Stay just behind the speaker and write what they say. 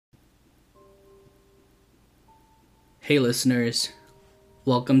Hey listeners,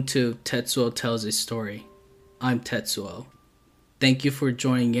 welcome to Tetsuo Tells a Story. I'm Tetsuo. Thank you for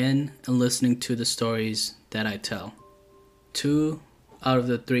joining in and listening to the stories that I tell. 2 out of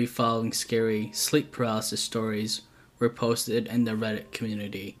the 3 following scary sleep paralysis stories were posted in the Reddit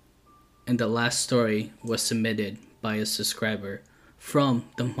community, and the last story was submitted by a subscriber from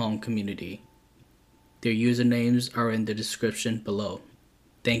the Hmong community. Their usernames are in the description below.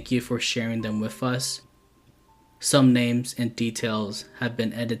 Thank you for sharing them with us. Some names and details have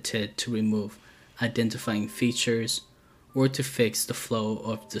been edited to remove identifying features or to fix the flow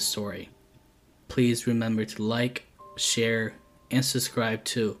of the story. Please remember to like, share, and subscribe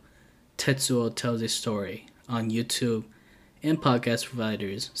to Tetsuo Tells a Story on YouTube and podcast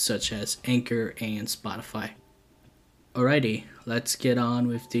providers such as Anchor and Spotify. Alrighty, let's get on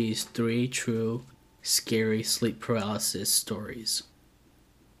with these 3 true scary sleep paralysis stories.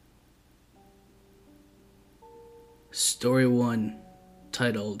 Story 1,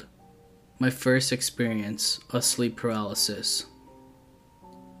 titled, My First Experience of Sleep Paralysis.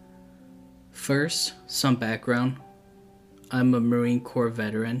 First, some background. I'm a Marine Corps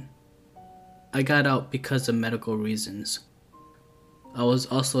veteran. I got out because of medical reasons. I was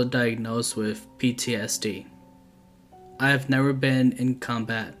also diagnosed with PTSD. I have never been in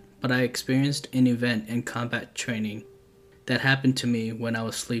combat, but I experienced an event in combat training that happened to me when I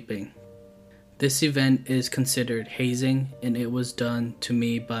was sleeping. This event is considered hazing, and it was done to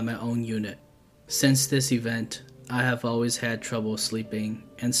me by my own unit. Since this event, I have always had trouble sleeping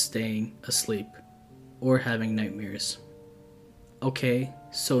and staying asleep, or having nightmares. Okay,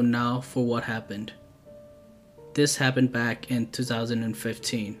 so now for what happened. This happened back in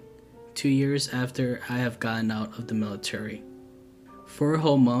 2015, 2 years after I have gotten out of the military. For a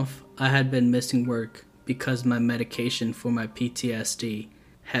whole month, I had been missing work because my medication for my PTSD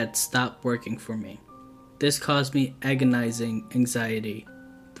had stopped working for me. This caused me agonizing anxiety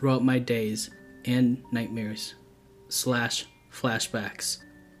throughout my days and nightmares / flashbacks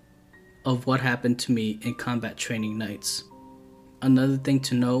of what happened to me in combat training nights. Another thing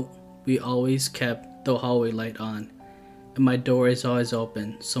to note, we always kept the hallway light on, and my door is always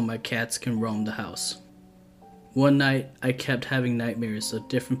open so my cats can roam the house. One night, I kept having nightmares of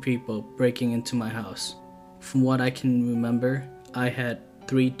different people breaking into my house. From what I can remember, I had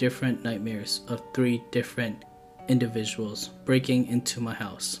 3 different nightmares of 3 different individuals breaking into my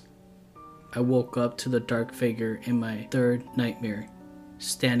house. I woke up to the dark figure in my 3rd nightmare,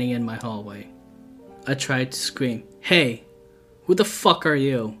 standing in my hallway. I tried to scream, "Hey, who the fuck are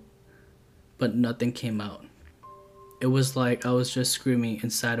you?" But nothing came out. It was like I was just screaming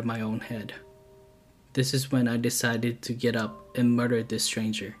inside of my own head. This is when I decided to get up and murder this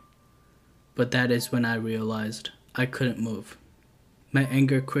stranger. But that is when I realized I couldn't move. My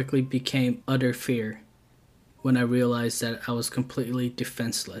anger quickly became utter fear when I realized that I was completely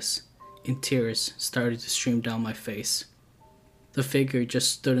defenseless, and tears started to stream down my face. The figure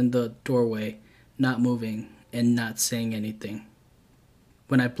just stood in the doorway, not moving and not saying anything.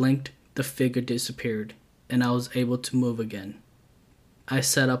 When I blinked, the figure disappeared, and I was able to move again. I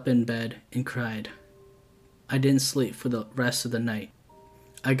sat up in bed and cried. I didn't sleep for the rest of the night.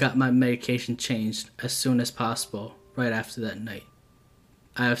 I got my medication changed as soon as possible right after that night.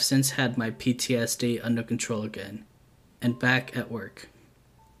 I have since had my PTSD under control again, and back at work.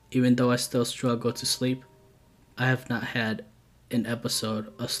 Even though I still struggle to sleep, I have not had an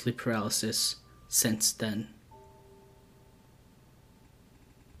episode of sleep paralysis since then.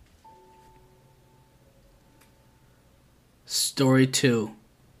 Story 2,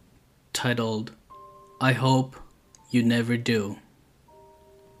 titled, I Hope You Never Do.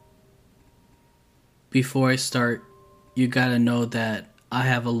 Before I start, you gotta know that I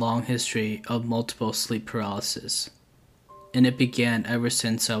have a long history of multiple sleep paralysis, and it began ever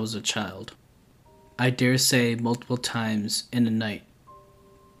since I was a child. I dare say multiple times in a night.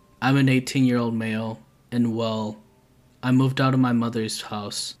 I'm an 18-year-old male, and I moved out of my mother's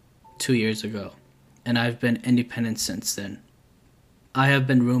house 2 years ago, and I've been independent since then. I have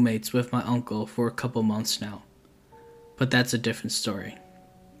been roommates with my uncle for a couple months now, but that's a different story.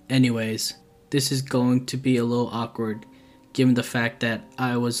 Anyways, this is going to be a little awkward given the fact that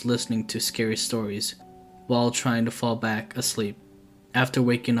I was listening to scary stories while trying to fall back asleep after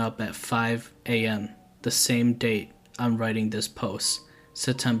waking up at 5 a.m. the same date I'm writing this post,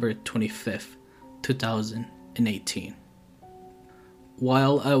 September 25th, 2018.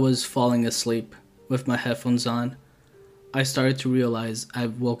 While I was falling asleep with my headphones on, I started to realize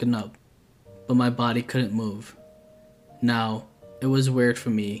I've woken up, but my body couldn't move. Now, it was weird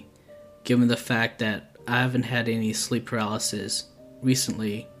for me, given the fact that I haven't had any sleep paralysis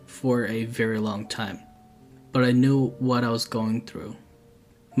recently for a very long time. but I knew what I was going through.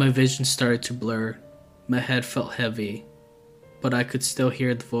 My vision started to blur, my head felt heavy, but I could still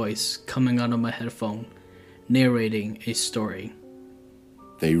hear the voice coming out of my headphone, narrating a story.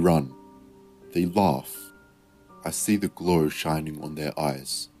 They run. They laugh. I see the glow shining on their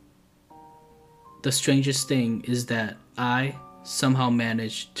eyes. The strangest thing is that I somehow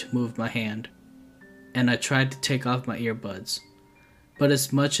managed to move my hand, and I tried to take off my earbuds. But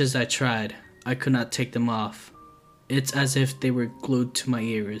as much as I tried, I could not take them off. It's as if they were glued to my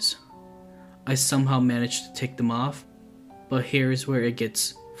ears. I somehow managed to take them off, but here's where it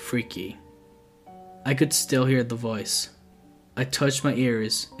gets freaky. I could still hear the voice. I touched my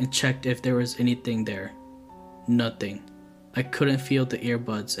ears and checked if there was anything there. Nothing. I couldn't feel the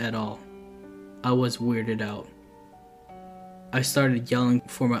earbuds at all. I was weirded out. I started yelling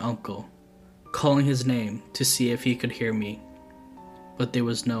for my uncle, calling his name to see if he could hear me, but there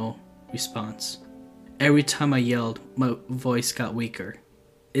was no response. Every time I yelled, my voice got weaker.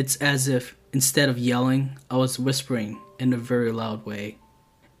 It's as if instead of yelling, I was whispering in a very loud way.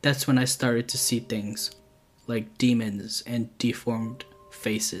 That's when I started to see things, like demons and deformed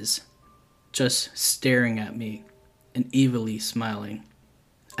faces, just staring at me and evilly smiling.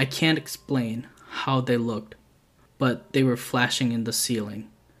 I can't explain how they looked, but they were flashing in the ceiling.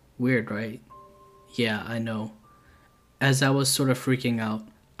 Weird, right? Yeah, I know. As I was sort of freaking out,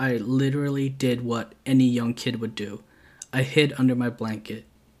 I literally did what any young kid would do. I hid under my blanket.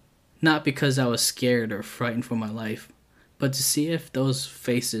 Not because I was scared or frightened for my life, but to see if those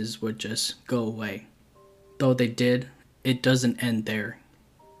faces would just go away. Though they did, it doesn't end there.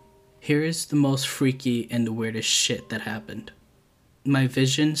 Here is the most freaky and the weirdest shit that happened. My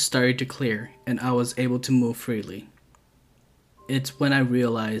vision started to clear and I was able to move freely. It's when I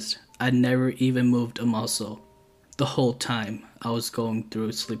realized I'd never even moved a muscle the whole time I was going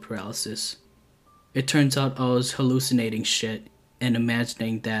through sleep paralysis. It turns out I was hallucinating shit and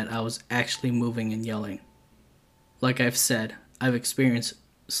imagining that I was actually moving and yelling. Like I've said, I've experienced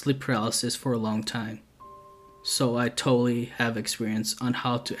sleep paralysis for a long time, so I totally have experience on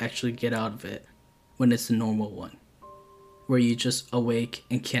how to actually get out of it when it's the normal one, where you just awake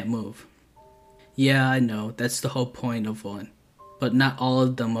and can't move. Yeah, I know, that's the whole point of one, but not all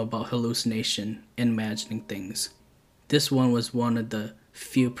of them are about hallucination and imagining things. This one was one of the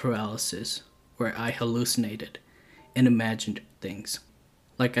few paralysis where I hallucinated and imagined things.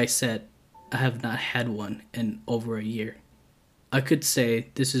 Like I said, I have not had one in over a year. I could say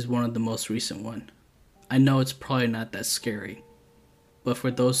this is one of the most recent one. I know it's probably not that scary, but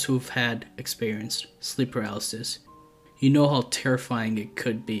for those who've had experienced sleep paralysis, you know how terrifying it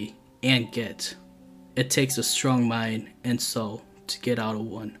could be and get. It takes a strong mind and soul to get out of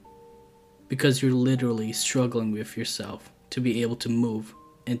one, because you're literally struggling with yourself to be able to move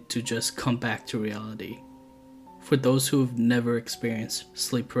and to just come back to reality. For those who've never experienced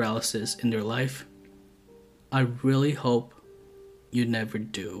sleep paralysis in their life, I really hope you never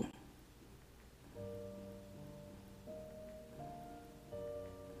do.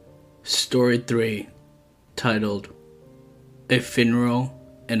 Story 3, titled A Funeral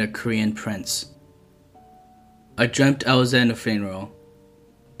and a Korean Prince. I dreamt I was at a funeral.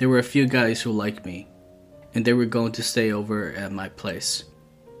 There were a few guys who liked me, and they were going to stay over at my place.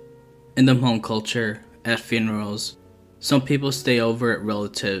 In the Hmong culture, at funerals, some people stay over at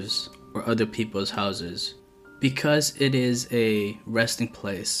relatives or other people's houses because it is a resting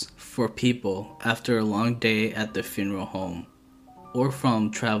place for people after a long day at the funeral home or from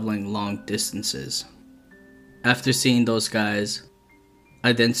traveling long distances. After seeing those guys,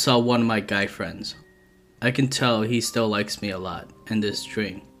 I then saw one of my guy friends. I can tell he still likes me a lot in this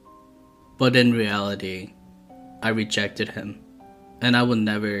dream, but in reality, I rejected him, and I will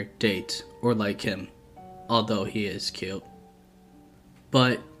never date or like him, although he is cute.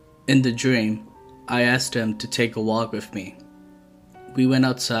 But in the dream, I asked him to take a walk with me. We went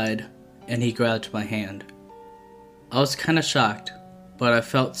outside, and he grabbed my hand. I was kinda shocked, but I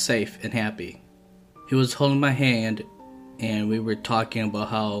felt safe and happy. He was holding my hand, and we were talking about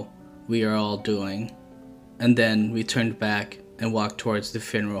how we are all doing, and then we turned back and walked towards the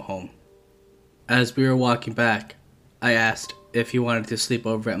funeral home. As we were walking back, I asked if he wanted to sleep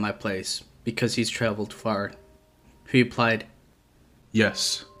over at my place because he's traveled far. He replied,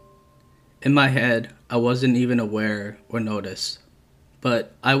 Yes. In my head, I wasn't even aware or noticed,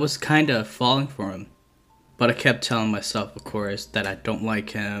 but I was kinda falling for him. But I kept telling myself, of course, that I don't like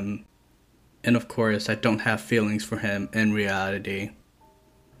him, and of course, I don't have feelings for him in reality.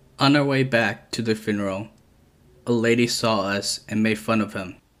 On our way back to the funeral, a lady saw us and made fun of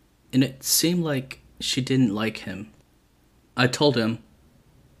him, and it seemed like she didn't like him. I told him,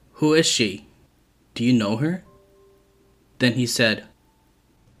 Who is she? Do you know her? Then he said,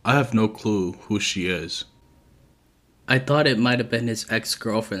 I have no clue who she is. I thought it might have been his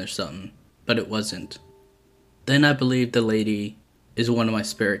ex-girlfriend or something, but it wasn't. Then I believe the lady is one of my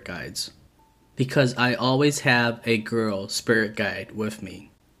spirit guides, because I always have a girl spirit guide with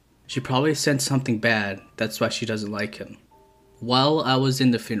me. She probably sent something bad, that's why she doesn't like him. While I was in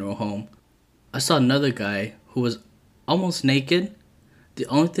the funeral home, I saw another guy who was almost naked. The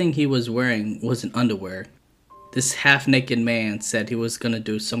only thing he was wearing was an underwear. This half-naked man said he was gonna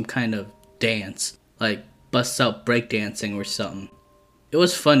do some kind of dance, like bust out breakdancing or something. It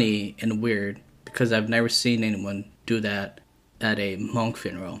was funny and weird because I've never seen anyone do that at a monk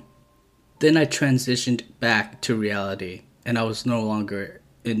funeral. Then I transitioned back to reality and I was no longer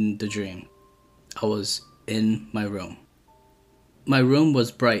in the dream. I was in my room. My room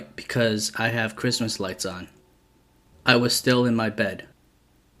was bright because I have Christmas lights on. I was still in my bed,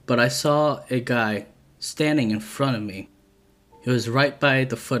 but I saw a guy standing in front of me. He was right by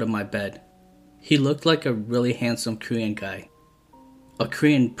the foot of my bed. He looked like a really handsome Korean guy. A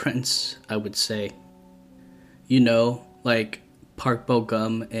Korean prince, I would say. You know, like Park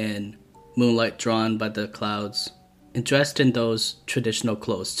Bo-gum in Moonlight Drawn by the Clouds, and dressed in those traditional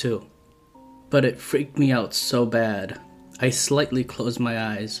clothes too. But it freaked me out so bad. I slightly closed my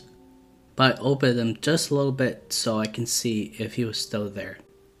eyes, but I opened them just a little bit so I can see if he was still there.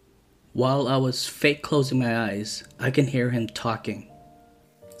 While I was fake closing my eyes, I can hear him talking.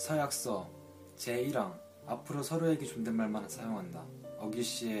 서약서 제1항 앞으로 서로에게 존댓말만 사용한다. 어길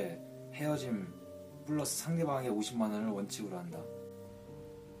시에 헤어짐 플러스 상대방에게 50만 원을 원칙으로 한다.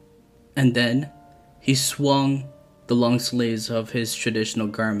 And then he swung the long sleeves of his traditional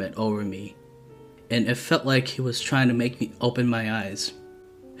garment over me, and it felt like he was trying to make me open my eyes.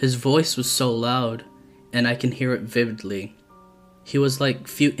 His voice was so loud, and I can hear it vividly. He was like a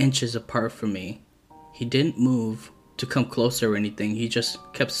few inches apart from me. He didn't move to come closer or anything. He just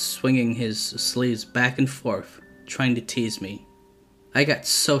kept swinging his sleeves back and forth, trying to tease me. I got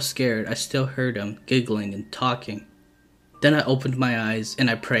so scared I still heard him giggling and talking. Then I opened my eyes and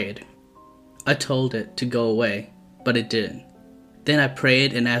I prayed. I told it to go away, but it didn't. Then I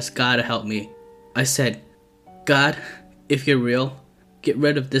prayed and asked God to help me. I said, God, if you're real, get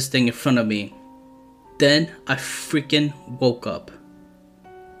rid of this thing in front of me. Then I freaking woke up.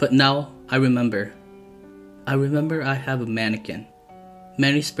 But now I remember. I have a mannequin.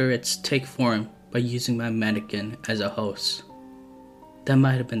 Many spirits take form by using my mannequin as a host. That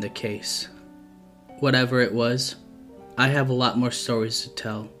might have been the case. Whatever it was, I have a lot more stories to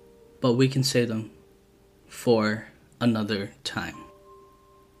tell, but we can save them for another time.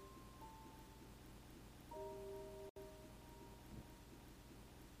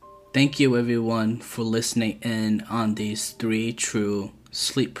 Thank you everyone for listening in on these 3 true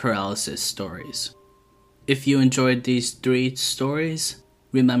sleep paralysis stories. If you enjoyed these 3 stories,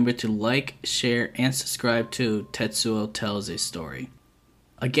 remember to like, share, and subscribe to Tetsuo Tells a Story.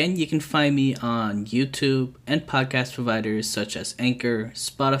 Again, you can find me on YouTube and podcast providers such as Anchor,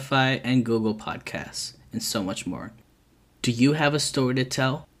 Spotify, and Google Podcasts, and so much more. Do you have a story to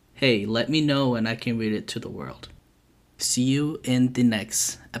tell? Hey, let me know and I can read it to the world. See you in the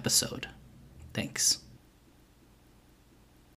next episode. Thanks.